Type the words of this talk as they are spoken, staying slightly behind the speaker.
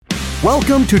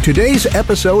Welcome to today's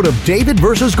episode of David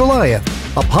vs. Goliath,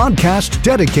 a podcast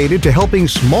dedicated to helping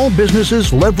small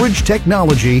businesses leverage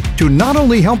technology to not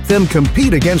only help them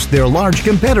compete against their large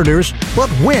competitors, but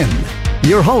win.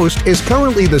 Your host is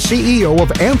currently the CEO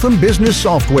of Anthem Business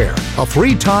Software, a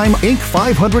three-time Inc.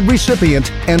 500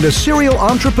 recipient, and a serial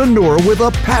entrepreneur with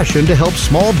a passion to help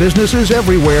small businesses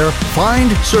everywhere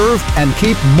find, serve, and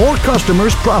keep more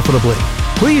customers profitably.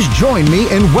 Please join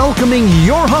me in welcoming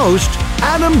your host,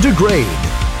 Adam DeGrade.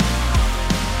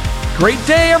 Great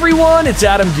day, everyone. It's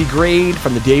Adam DeGrade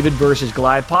from the David vs.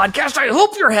 Goliath podcast. I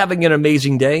hope you're having an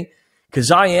amazing day,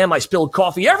 because I am. I spilled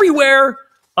coffee everywhere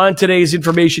on today's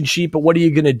information sheet, but what are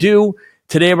you going to do?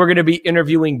 Today, we're going to be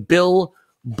interviewing Bill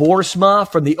Boersma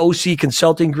from the OC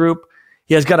Consulting Group.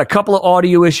 He has got a couple of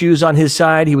audio issues on his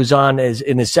side. He was on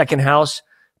in his second house,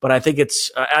 but I think it's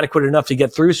adequate enough to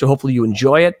get through, so hopefully you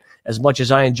enjoy it as much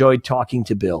as I enjoyed talking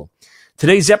to Bill.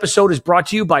 Today's episode is brought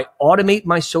to you by Automate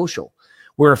My Social,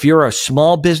 where if you're a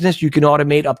small business, you can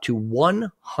automate up to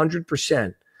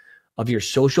 100% of your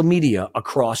social media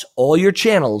across all your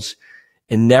channels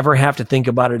and never have to think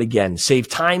about it again. Save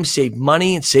time, save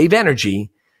money, and save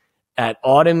energy at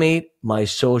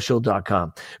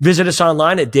automatemysocial.com. Visit us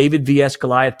online at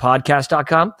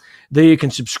davidvsgoliathpodcast.com. There you can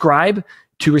subscribe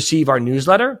to receive our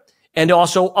newsletter and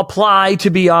also apply to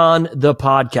be on the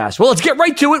podcast. Well, let's get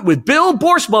right to it with Bill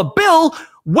Boersma. Bill,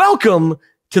 welcome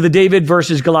to the David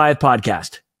versus Goliath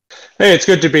podcast. Hey, it's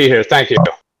good to be here. Thank you.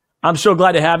 I'm so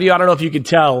glad to have you. I don't know if you can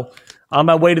tell, on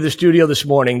my way to the studio this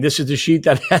morning, this is the sheet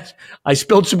that I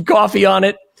spilled some coffee on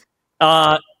it.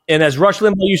 And as Rush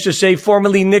Limbaugh used to say,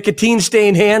 formerly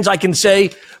nicotine-stained hands, I can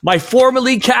say my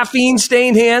formerly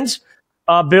caffeine-stained hands.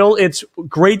 Bill, it's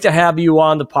great to have you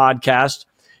on the podcast.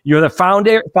 You're the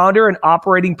founder and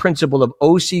operating principal of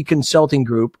OC Consulting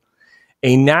Group,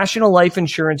 a national life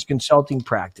insurance consulting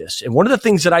practice. And one of the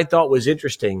things that I thought was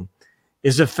interesting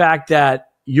is the fact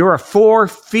that you're a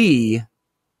for-fee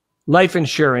life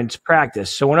insurance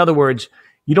practice. So in other words,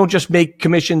 you don't just make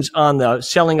commissions on the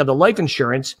selling of the life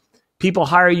insurance. People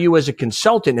hire you as a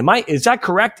consultant. Is that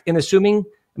correct in assuming,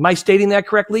 am I stating that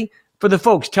correctly? For the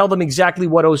folks, tell them exactly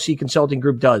what OC Consulting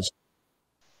Group does.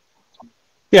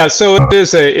 Yeah, so it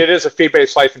is a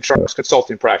fee-based life insurance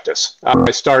consulting practice.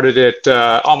 I started it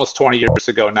almost 20 years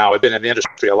ago now. I've been in the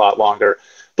industry a lot longer,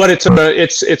 but it's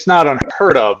not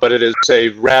unheard of, but it is a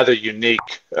rather unique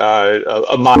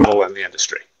a model in the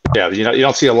industry. Yeah, you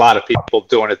don't see a lot of people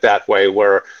doing it that way,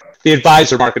 where the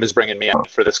advisor market is bringing me in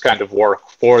for this kind of work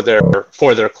for their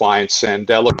clients and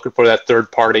looking for that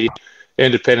third party,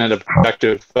 independent,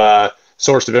 objective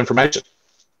source of information.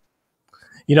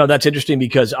 You know, that's interesting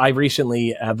because I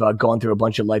recently have gone through a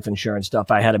bunch of life insurance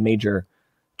stuff. I had a major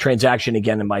transaction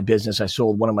again in my business. I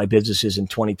sold one of my businesses in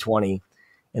 2020,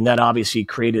 and that obviously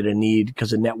created a need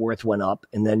because the net worth went up,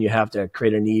 and then you have to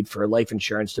create a need for life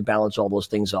insurance to balance all those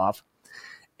things off.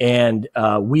 And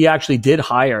we actually did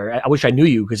hire, I wish I knew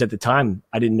you because at the time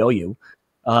I didn't know you.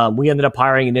 We ended up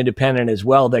hiring an independent as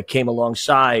well that came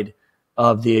alongside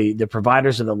of the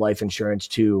providers of the life insurance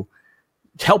to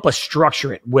help us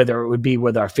structure it, whether it would be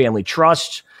with our family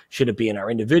trusts, should it be in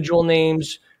our individual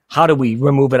names, how do we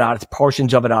remove it out,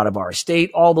 portions of it out of our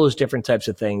estate, all those different types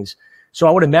of things. So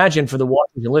I would imagine for the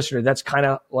Washington listener, that's kind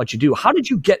of what you do. How did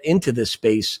you get into this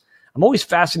space? I'm always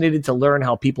fascinated to learn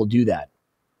how people do that.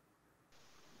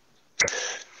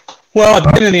 Well,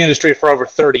 I've been in the industry for over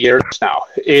 30 years now.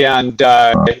 And,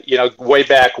 way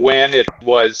back when it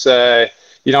was, I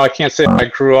can't say I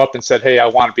grew up and said, hey, I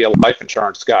want to be a life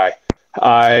insurance guy.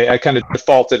 I kind of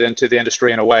defaulted into the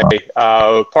industry in a way,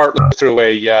 partly through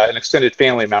an extended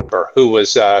family member who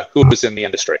was in the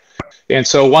industry. And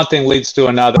so one thing leads to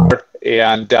another.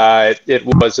 And it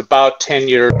was about 12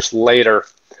 years later,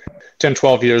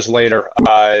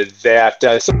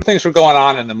 that some things were going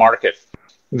on in the market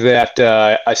that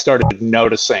I started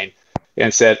noticing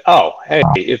and said, oh, hey,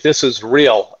 if this is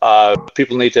real,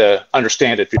 people need to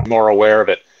understand it, be more aware of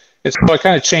it. And so I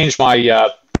kind of changed my,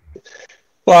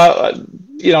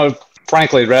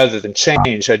 frankly, rather than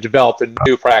change, I developed a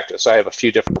new practice. I have a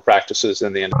few different practices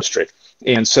in the industry.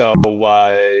 And so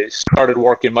I started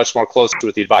working much more closely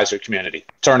with the advisory community,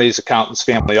 attorneys, accountants,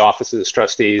 family offices,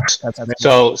 trustees.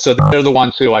 So they're the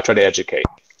ones who I try to educate.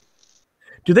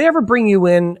 Do they ever bring you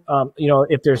in,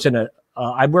 if there's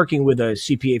I'm working with a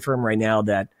CPA firm right now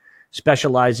that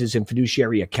specializes in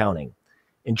fiduciary accounting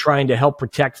and trying to help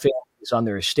protect families on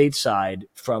their estate side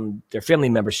from their family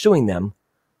members suing them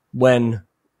when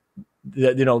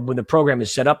the program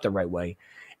is set up the right way.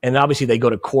 And obviously they go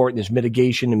to court and there's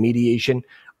mitigation and mediation.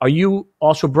 Are you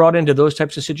also brought into those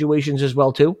types of situations as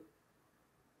well too?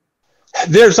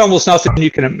 There's almost nothing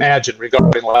you can imagine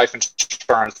regarding life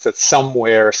insurance that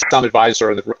somewhere some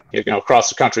advisor across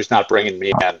the country is not bringing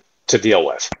me in to deal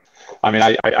with. I mean,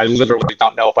 I literally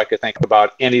don't know if I could think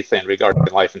about anything regarding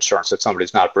life insurance that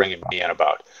somebody's not bringing me in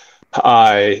about.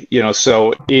 And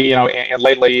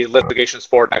lately litigation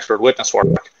support and expert witness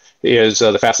work is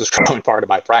the fastest growing part of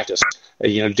my practice,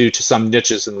 due to some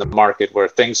niches in the market where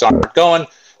things aren't going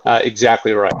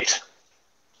exactly right.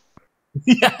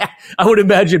 Yeah, I would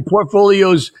imagine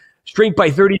portfolios shrink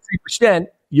by 33%.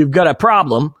 You've got a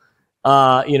problem,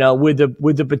 with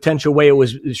the potential way it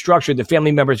was structured. The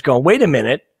family members going, wait a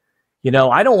minute,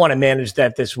 I don't want to manage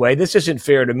that this way. This isn't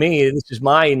fair to me. This is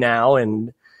mine now.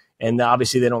 And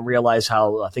obviously they don't realize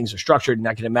how things are structured. And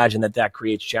I can imagine that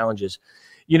creates challenges.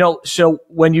 So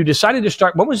when you decided to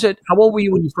start, when was it? How old were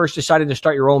you when you first decided to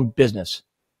start your own business?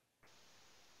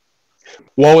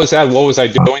 What was that? What was I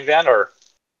doing then? Or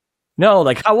no,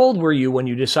 like how old were you when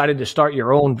you decided to start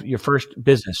your first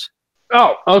business?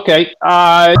 Oh, okay.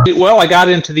 Well, I got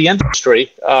into the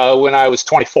industry when I was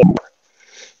 24.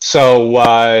 So,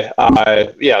 I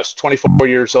was 24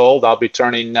 years old. I'll be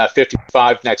turning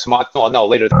 55 next month. Oh, no,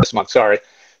 later this month, sorry.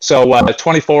 So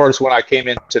 24 is when I came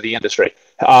into the industry.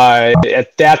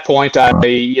 At that point,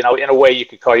 in a way, you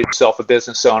could call yourself a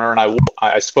business owner, and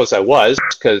I suppose I was,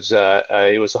 because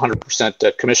it was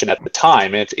 100% commission at the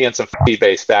time, and some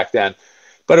fee-based back then.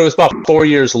 But it was about 4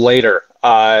 years later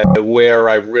where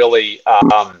I really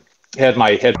had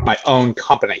my own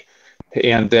company,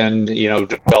 and then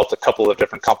developed a couple of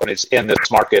different companies in this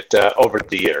market over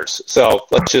the years. So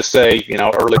let's just say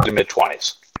early to mid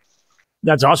 20s.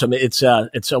 That's awesome. It's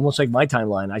almost like my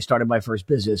timeline. I started my first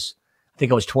business, I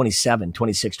think I was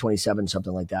 26, 27,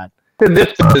 something like that. In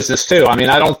this business too. I mean,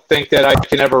 I don't think that I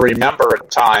can ever remember a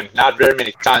time, not very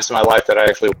many times in my life, that I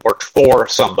actually worked for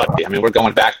somebody. I mean, we're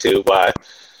going back to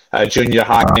junior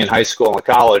high and high school and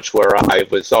college, where I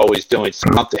was always doing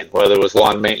something, whether it was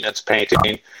lawn maintenance,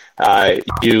 painting,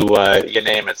 you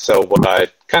name it. So I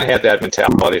kind of had that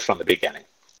mentality from the beginning.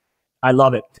 I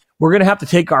love it. We're going to have to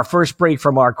take our first break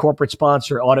from our corporate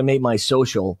sponsor, Automate My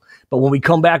Social. But when we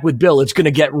come back with Bill, it's going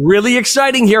to get really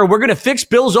exciting here. We're going to fix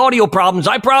Bill's audio problems.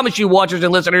 I promise you, watchers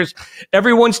and listeners.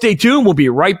 Everyone stay tuned. We'll be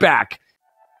right back.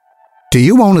 Do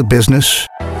you own a business?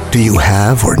 Do you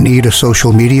have or need a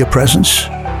social media presence?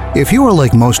 If you are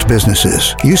like most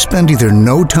businesses, you spend either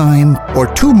no time or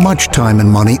too much time and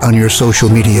money on your social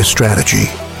media strategy,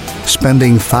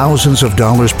 spending thousands of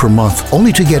dollars per month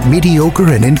only to get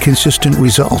mediocre and inconsistent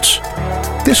results.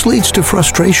 This leads to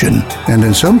frustration and,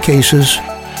 in some cases,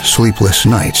 sleepless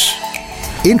nights.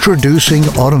 Introducing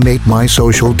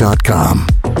AutomateMySocial.com.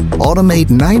 Automate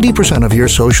 90% of your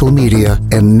social media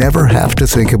and never have to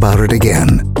think about it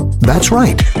again. That's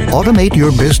right. Automate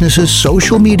your business's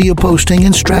social media posting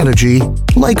and strategy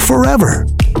like forever.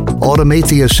 Automate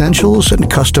the essentials and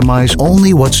customize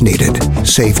only what's needed.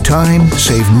 Save time,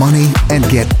 save money, and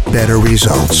get better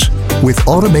results with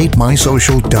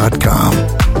AutomateMySocial.com.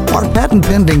 Our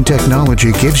patent-pending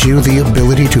technology gives you the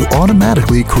ability to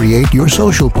automatically create your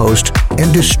social post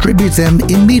and distribute them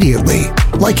immediately,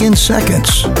 like in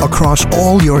seconds, across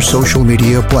all your social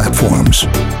media platforms.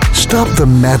 Stop the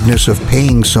madness of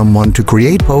paying someone to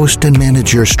create, post, and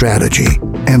manage your strategy,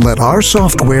 and let our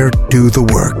software do the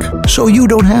work, so you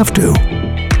don't have to.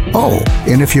 Oh,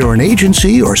 and if you're an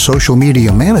agency or social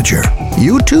media manager,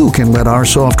 you too can let our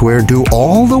software do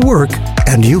all the work,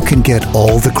 and you can get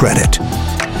all the credit.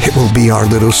 It will be our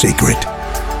little secret.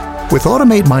 With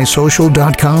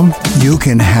AutomateMySocial.com, you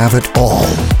can have it all.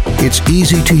 It's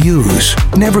easy to use,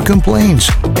 never complains,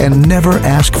 and never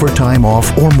asks for time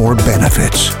off or more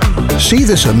benefits. See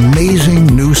this amazing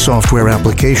new software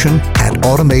application at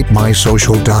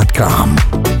AutomateMySocial.com.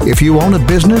 If you own a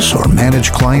business or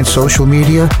manage client social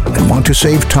media and want to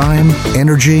save time,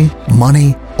 energy,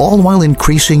 money, all while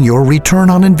increasing your return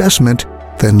on investment,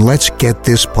 then let's get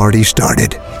this party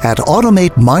started at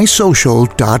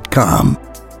AutomateMySocial.com.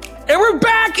 And we're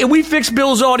back, and we fixed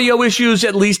Bill's audio issues,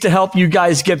 at least to help you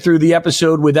guys get through the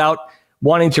episode without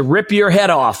wanting to rip your head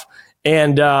off.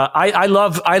 And I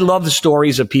love the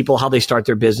stories of people, how they start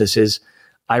their businesses.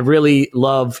 I really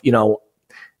love,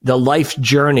 the life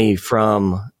journey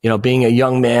from, being a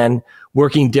young man,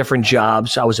 working different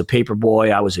jobs. I was a paper boy.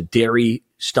 I was a dairy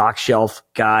stock shelf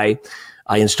guy.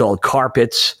 I installed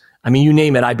carpets. I mean, you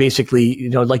name it. I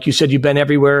basically, like you said, you've been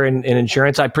everywhere in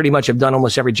insurance. I pretty much have done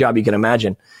almost every job you can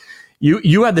imagine.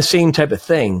 You had the same type of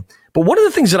thing. But one of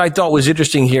the things that I thought was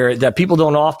interesting here that people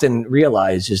don't often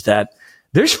realize is that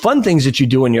there's fun things that you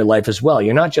do in your life as well.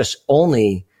 You're not just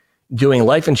only doing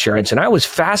life insurance. And I was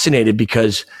fascinated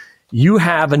because you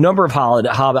have a number of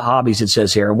hobbies, it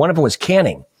says here. One of them was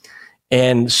canning.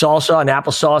 and salsa and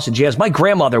applesauce and jams. My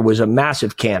grandmother was a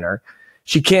massive canner.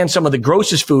 She canned some of the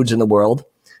grossest foods in the world.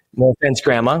 No offense,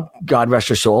 Grandma, God rest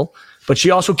her soul. But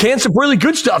she also canned some really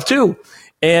good stuff too.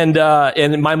 And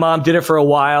my mom did it for a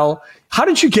while. How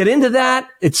did you get into that?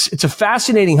 It's a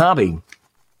fascinating hobby.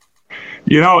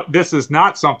 This is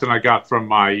not something I got from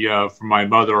my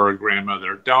mother or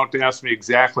grandmother. Don't ask me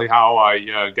exactly how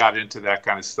I got into that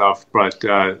kind of stuff, but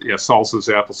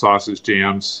salsas, applesauces,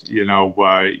 jams,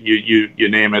 you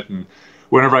name it. And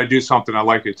whenever I do something, I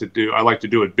like to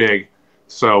do it big.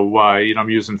 So I'm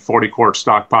using 40-quart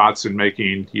stock pots and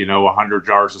making 100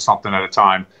 jars of something at a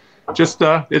time. Just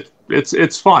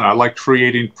it's fun. I like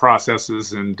creating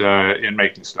processes and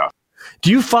making stuff.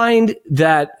 Do you find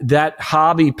that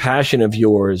hobby passion of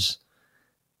yours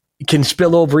can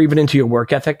spill over even into your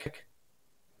work ethic?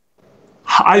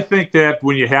 I think that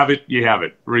when you have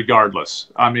it, regardless.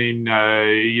 I mean,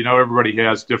 everybody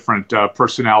has different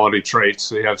personality traits.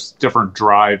 They have different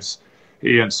drives.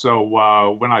 And so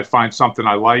when I find something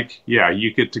I like,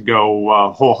 you get to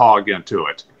go whole hog into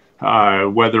it,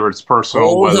 whether it's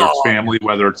personal, whether it's family,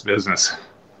 whether it's business.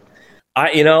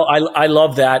 I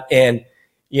love that. And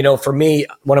for me,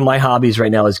 one of my hobbies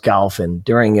right now is golf. And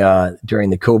during the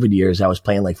COVID years, I was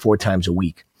playing like 4 times a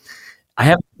week. I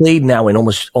haven't played now in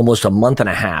almost a month and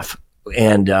a half.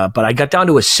 And, but I got down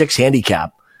to a 6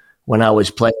 handicap when I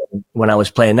was playing.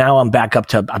 Now I'm back up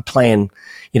to, I'm playing,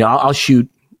 I'll shoot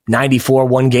 94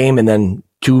 one game, and then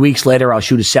 2 weeks later, I'll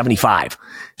shoot a 75.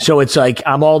 So it's like,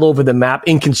 I'm all over the map.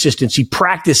 Inconsistency.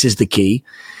 Practice is the key.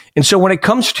 And so when it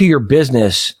comes to your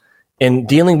business, and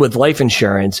dealing with life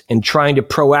insurance and trying to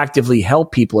proactively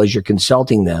help people as you're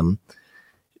consulting them,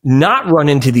 not run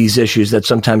into these issues that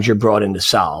sometimes you're brought in to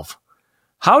solve.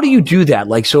 How do you do that?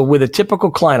 Like, so with a typical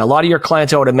client, a lot of your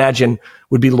clients, I would imagine,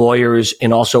 would be lawyers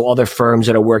and also other firms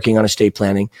that are working on estate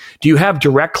planning. Do you have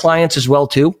direct clients as well,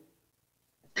 too?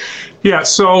 Yeah,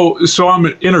 so I'm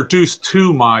introduced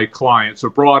to my clients or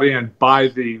brought in by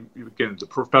the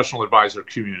professional advisor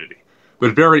community.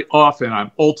 But very often,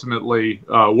 I'm ultimately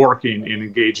working and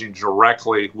engaging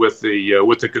directly with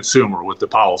the consumer, with the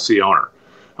policy owner.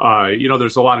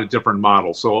 There's a lot of different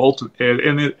models. So at the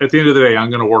end of the day,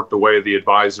 I'm going to work the way the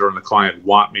advisor and the client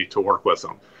want me to work with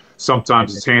them.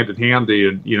 Sometimes it's hand in hand,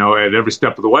 at every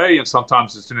step of the way, and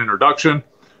sometimes it's an introduction.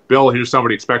 Bill, here's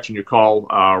somebody expecting your call.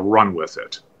 Run with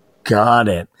it. Got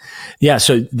it. Yeah,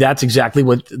 so that's exactly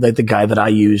what the guy that I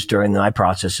use during my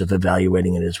process of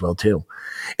evaluating it as well too.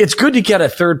 It's good to get a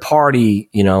third party,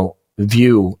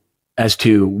 view as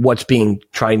to what's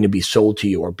trying to be sold to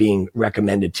you or being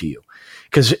recommended to you.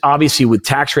 Because obviously with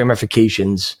tax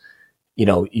ramifications,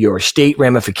 your state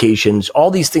ramifications,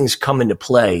 all these things come into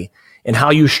play, and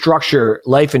how you structure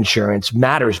life insurance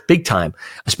matters big time,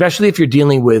 especially if you're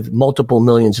dealing with multiple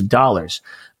millions of dollars.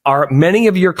 Are many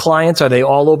of your clients, are they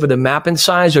all over the map in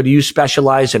size, or do you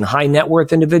specialize in high net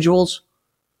worth individuals?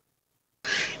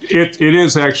 It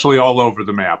is actually all over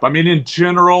the map. I mean, in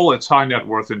general, it's high net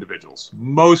worth individuals,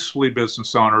 mostly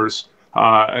business owners,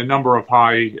 a number of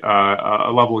high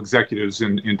level executives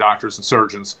in doctors and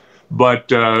surgeons. But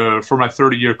for my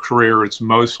 30-year career, it's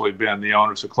mostly been the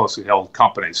owners of closely held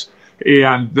companies.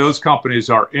 And those companies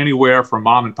are anywhere from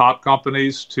mom and pop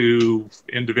companies to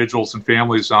individuals and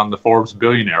families on the Forbes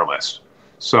billionaire list.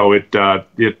 So it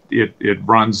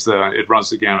runs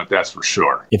the gamut, that's for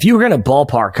sure. If you were going to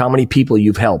ballpark how many people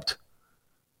you've helped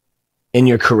in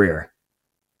your career,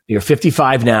 you're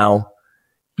 55 now,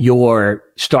 you're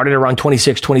started around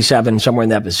 26, 27, somewhere in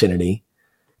that vicinity,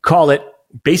 call it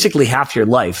basically half your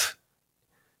life.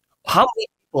 How many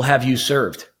people have you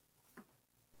served?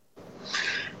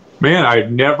 Man,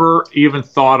 I've never even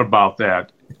thought about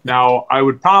that. Now, I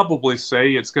would probably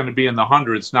say it's going to be in the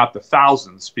hundreds, not the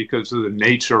thousands, because of the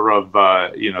nature of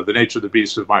the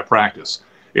beast of my practice.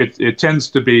 It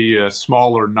tends to be a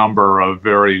smaller number of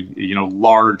very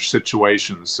large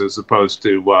situations as opposed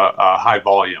to high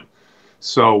volume.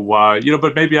 So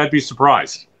but maybe I'd be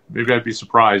surprised. But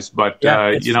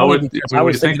when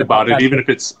you think about it, even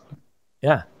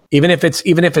if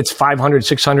it's 500,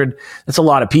 600, that's a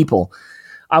lot of people.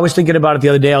 I was thinking about it the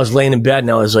other day. I was laying in bed and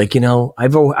I was like,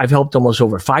 I've helped almost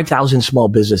over 5,000 small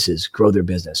businesses grow their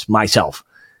business, myself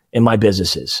and my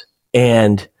businesses.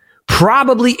 And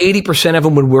probably 80% of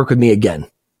them would work with me again,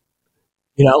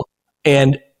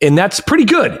 and that's pretty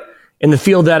good in the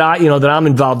field that that I'm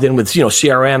involved in with,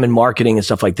 CRM and marketing and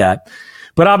stuff like that.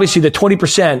 But obviously the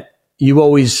 20%,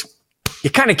 you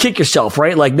kind of kick yourself,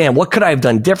 right? Like, man, what could I have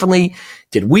done differently?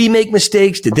 Did we make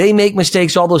mistakes? Did they make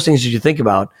mistakes? All those things that you think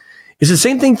about. Is the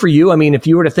same thing for you? I mean, if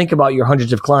you were to think about your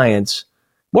hundreds of clients,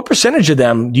 what percentage of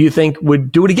them do you think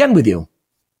would do it again with you?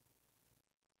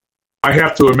 I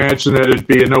have to imagine that it'd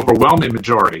be an overwhelming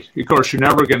majority. Of course, you're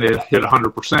never going to hit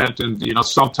 100%, and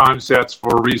sometimes that's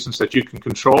for reasons that you can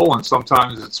control, and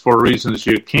sometimes it's for reasons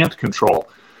you can't control.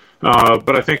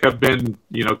 But I think I've been,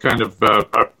 kind of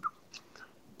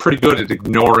pretty good at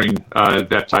ignoring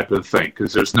that type of thing,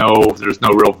 because there's no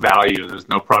real value, there's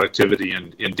no productivity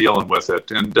in dealing with it,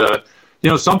 and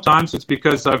sometimes it's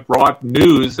because I've brought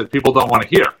news that people don't want to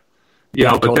hear.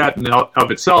 But that in of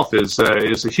itself is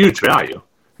a huge value.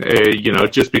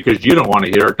 Just because you don't want to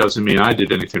hear it doesn't mean I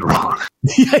did anything wrong.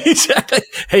 Yeah, exactly.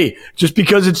 Hey, just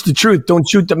because it's the truth, don't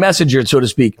shoot the messenger, so to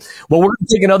speak. Well, we're going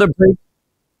to take another break.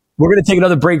 We're going to take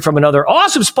another break from another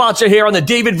awesome sponsor here on the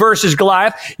David versus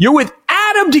Goliath. You're with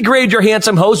Adam DeGrade, your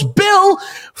handsome host, Bill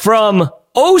from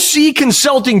OC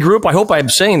Consulting Group. I hope I'm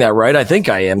saying that right. I think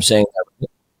I am saying that right.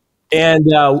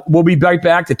 And we'll be right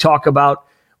back to talk about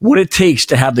what it takes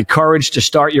to have the courage to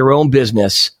start your own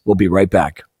business. We'll be right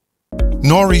back.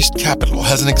 Northeast Capital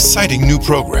has an exciting new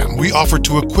program we offer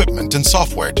to equipment and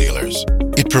software dealers.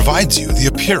 It provides you the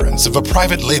appearance of a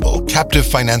private label captive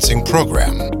financing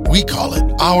program. We call it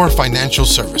Our Financial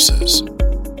Services.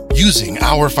 Using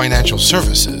Our Financial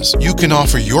Services, you can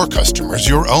offer your customers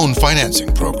your own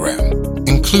financing program,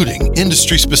 including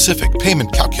industry-specific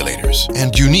payment calculators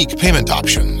and unique payment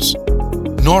options.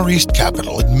 Northeast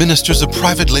Capital administers a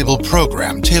private label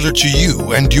program tailored to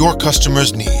you and your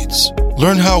customers' needs.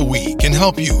 Learn how we can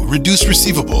help you reduce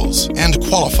receivables and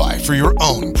qualify for your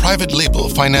own private label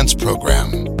finance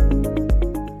program.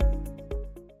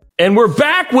 And we're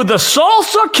back with the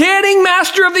salsa canning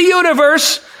master of the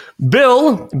universe,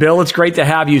 Bill. Bill, it's great to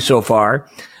have you so far.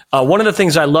 One of the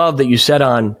things I love that you said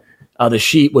on the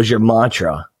sheet was your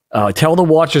mantra. Tell the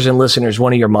watchers and listeners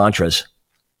one of your mantras.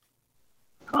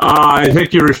 I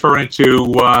think you're referring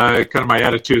to kind of my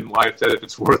attitude in life, that if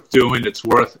it's worth doing, it's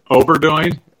worth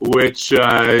overdoing, which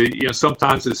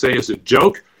sometimes I say is a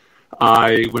joke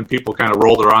when people kind of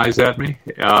roll their eyes at me.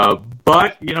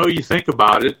 But, you think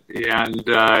about it, and,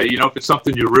 if it's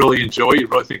something you really enjoy, you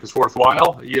really think it's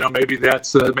worthwhile, maybe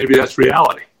that's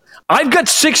reality. I've got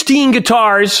 16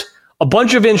 guitars, a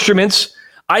bunch of instruments.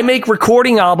 I make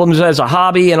recording albums as a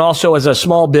hobby and also as a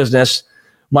small business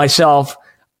myself.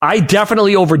 I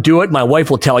definitely overdo it. My wife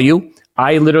will tell you.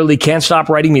 I literally can't stop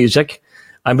writing music.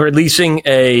 I'm releasing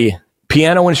a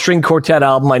piano and string quartet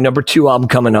album, my number 2 album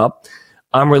coming up.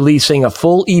 I'm releasing a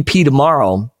full EP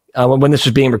tomorrow when this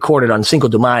is being recorded on Cinco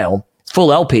de Mayo,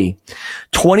 full LP,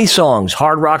 20 songs,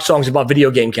 hard rock songs about video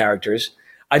game characters.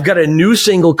 I've got a new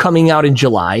single coming out in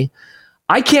July.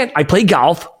 I play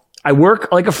golf. I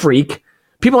work like a freak.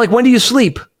 People are like, when do you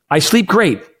sleep? I sleep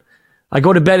great. I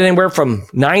go to bed anywhere from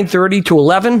 9:30 to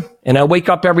 11, and I wake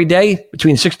up every day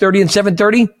between 6:30 and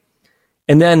 7:30,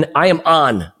 and then I am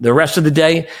on the rest of the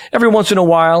day. Every once in a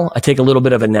while, I take a little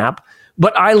bit of a nap,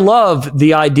 but I love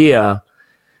the idea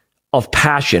of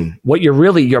passion. What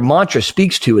your mantra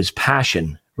speaks to is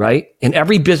passion, right? And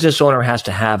every business owner has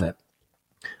to have it.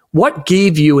 What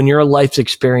gave you in your life's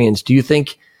experience? Do you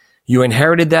think you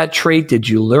inherited that trait? Did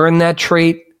you learn that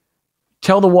trait?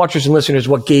 Tell the watchers and listeners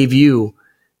what gave you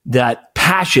that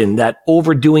passion, that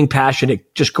overdoing passion to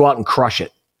just go out and crush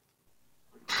it.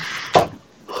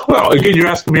 Well, again, you're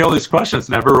asking me all these questions.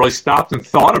 Never really stopped and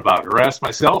thought about it or asked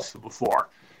myself before.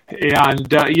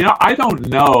 And, I don't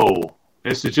know.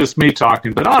 This is just me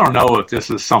talking, but I don't know if this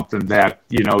is something that,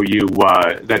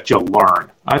 that you'll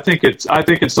learn. I think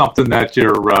it's something that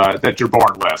you're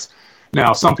born with.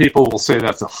 Now, some people will say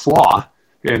that's a flaw,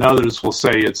 and others will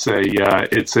say it's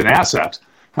an asset.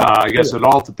 I guess it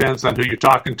all depends on who you're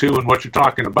talking to and what you're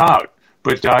talking about.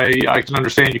 But I can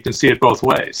understand you can see it both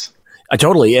ways.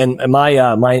 Totally. And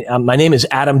my name is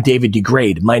Adam David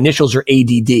DeGrade. My initials are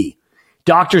ADD.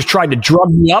 Doctors tried to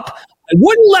drug me up. I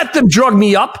wouldn't let them drug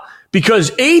me up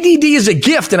because ADD is a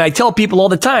gift. And I tell people all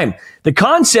the time, the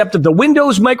concept of the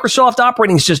Windows Microsoft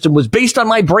operating system was based on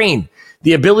my brain,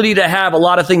 the ability to have a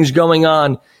lot of things going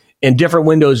on and different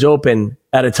windows open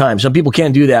at a time. Some people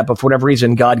can't do that, but for whatever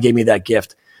reason, God gave me that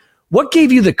gift. What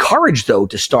gave you the courage, though,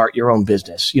 to start your own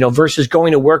business, versus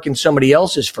going to work in somebody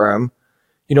else's firm?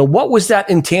 What was that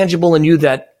intangible in you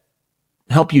that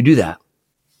helped you do that?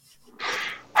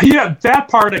 Yeah, that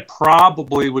part I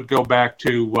probably would go back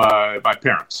to my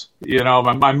parents.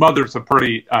 My mother's a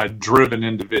pretty driven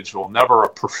individual, never a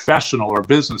professional or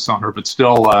business owner, but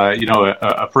still,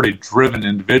 a pretty driven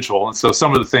individual. And so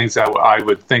some of the things that I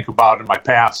would think about in my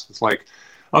past is like,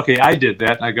 okay, I did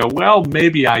that. And I go, well,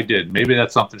 maybe I did. Maybe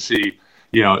that's something she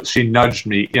nudged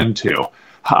me into.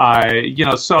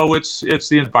 So it's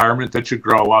the environment that you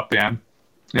grow up in.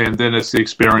 And then it's the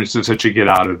experiences that you get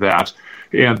out of that.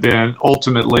 And then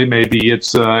ultimately, maybe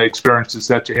it's experiences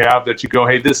that you have that you go,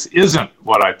 hey, this isn't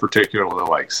what I particularly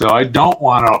like. So I don't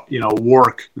want to,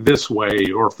 work this way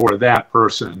or for that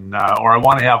person, or I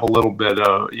want to have a little bit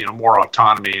of, more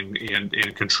autonomy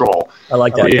and control. I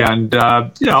like that. And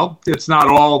it's not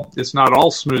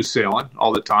all smooth sailing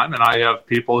all the time. And I have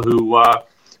people who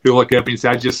look at me and say,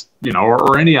 I just,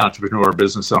 or any entrepreneur or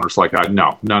business owner's like,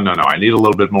 no. I need a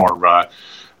little bit more of a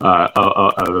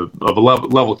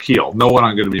level keel, know what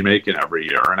I'm going to be making every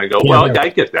year. And I go, I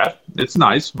get that. It's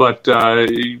nice, but, I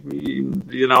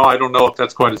don't know if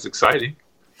that's quite as exciting.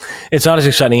 It's not as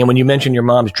exciting. And when you mentioned your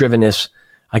mom's drivenness,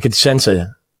 I could sense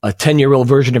a 10-year-old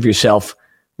version of yourself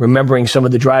remembering some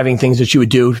of the driving things that you would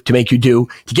do to make you do,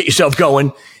 to get yourself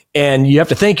going. And you have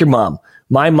to thank your mom.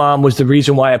 My mom was the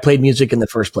reason why I played music in the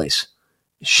first place.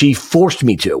 She forced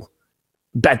me to.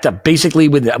 Basically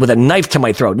with a knife to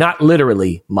my throat. Not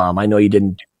literally, Mom. I know you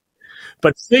didn't.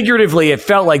 But figuratively, it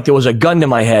felt like there was a gun to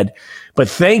my head. But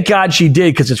thank God she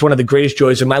did, because it's one of the greatest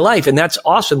joys of my life. And that's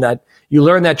awesome that you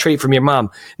learned that trait from your mom.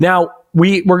 Now,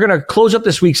 we're going to close up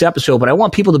this week's episode, but I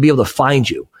want people to be able to find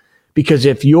you. Because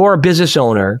if you're a business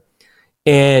owner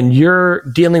and you're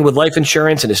dealing with life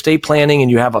insurance and estate planning, and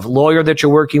you have a lawyer that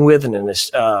you're working with and a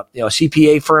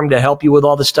CPA firm to help you with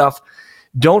all this stuff,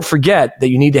 don't forget that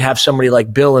you need to have somebody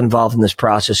like Bill involved in this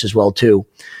process as well, too.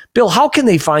 Bill, how can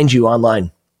they find you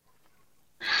online?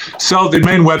 So the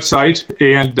main website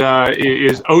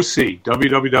is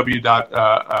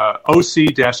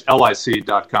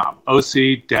www.oc-lic.com,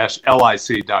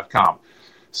 oc-lic.com.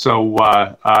 So,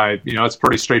 it's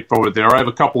pretty straightforward there. I have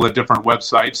a couple of different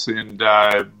websites,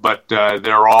 but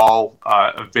they're all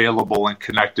available and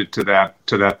connected to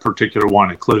that particular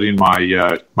one, including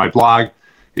my blog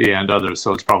and others.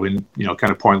 So it's probably, kind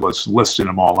of pointless listing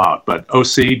them all out. But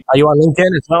OC. Are you on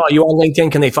LinkedIn as well? Are you on LinkedIn?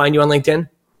 Can they find you on LinkedIn?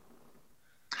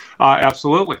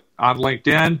 Absolutely. On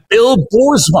LinkedIn. Bill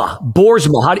Boersma.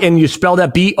 Boersma. And you spell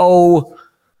that B-O...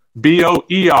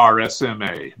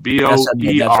 B-O-E-R-S-M-A.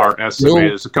 B-O-E-R-S-M-A.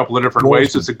 There's a couple of different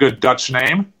ways. It's a good Dutch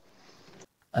name.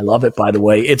 I love it, by the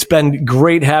way. It's been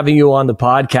great having you on the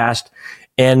podcast.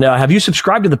 And have you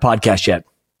subscribed to the podcast yet?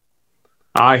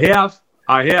 I have.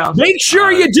 Make sure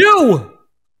you do.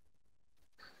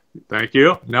 Thank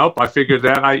you. Nope, I figured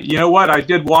that. You know what? I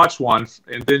did watch one,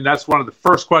 and then that's one of the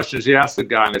first questions you asked the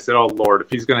guy, and I said, "Oh Lord, if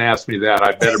he's going to ask me that,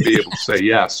 I better be able to say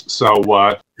yes." So,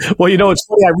 well, it's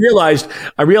funny. I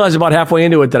realized about halfway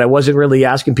into it that I wasn't really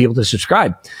asking people to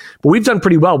subscribe, but we've done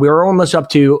pretty well. We were almost up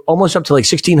to like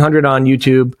 1,600 on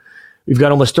YouTube. We've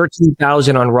got almost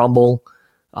 13,000 on Rumble.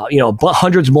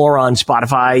 Hundreds more on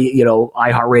Spotify,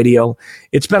 iHeartRadio.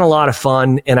 It's been a lot of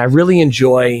fun, and I really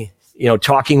enjoy,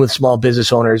 talking with small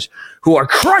business owners who are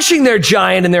crushing their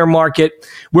giant in their market,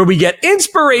 where we get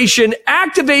inspiration,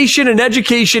 activation, and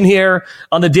education here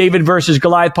on the David versus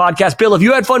Goliath podcast. Bill, have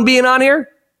you had fun being on here?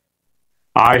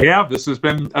 I have. This has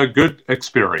been a good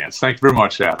experience. Thank you very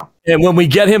much, Adam. And when we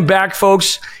get him back,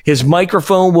 folks, his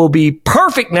microphone will be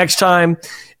perfect next time.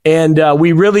 And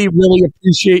we really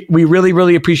appreciate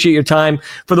your time.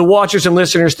 For the watchers and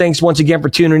listeners, thanks once again for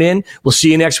tuning in. We'll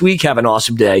see you next week. Have an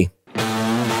awesome day.